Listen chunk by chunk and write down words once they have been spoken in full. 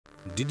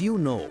Did you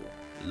know,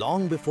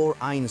 long before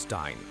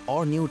Einstein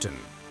or Newton,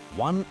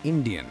 one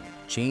Indian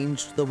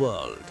changed the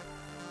world?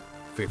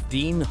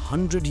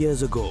 1500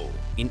 years ago,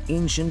 in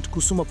ancient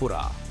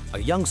Kusumapura, a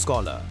young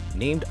scholar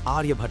named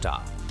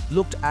Aryabhata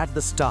looked at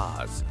the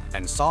stars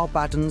and saw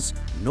patterns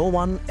no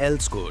one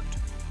else could.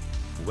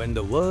 When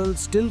the world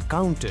still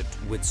counted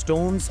with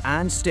stones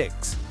and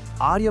sticks,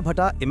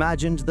 Aryabhata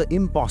imagined the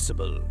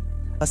impossible,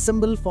 a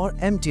symbol for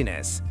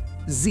emptiness,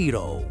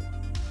 zero.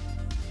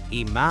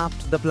 He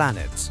mapped the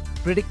planets,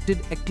 predicted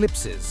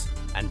eclipses,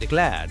 and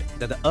declared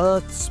that the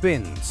Earth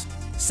spins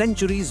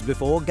centuries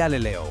before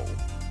Galileo.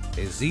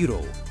 A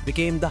zero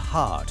became the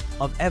heart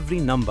of every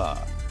number,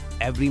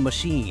 every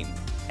machine,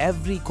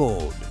 every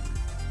code.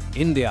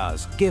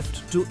 India's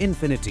gift to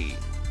infinity,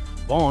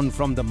 born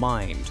from the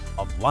mind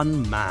of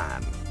one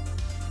man.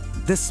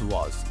 This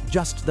was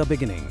just the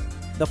beginning,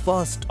 the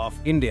first of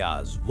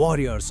India's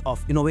warriors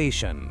of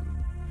innovation.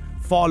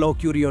 Follow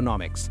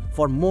Curionomics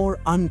for more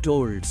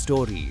untold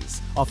stories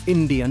of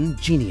Indian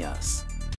genius.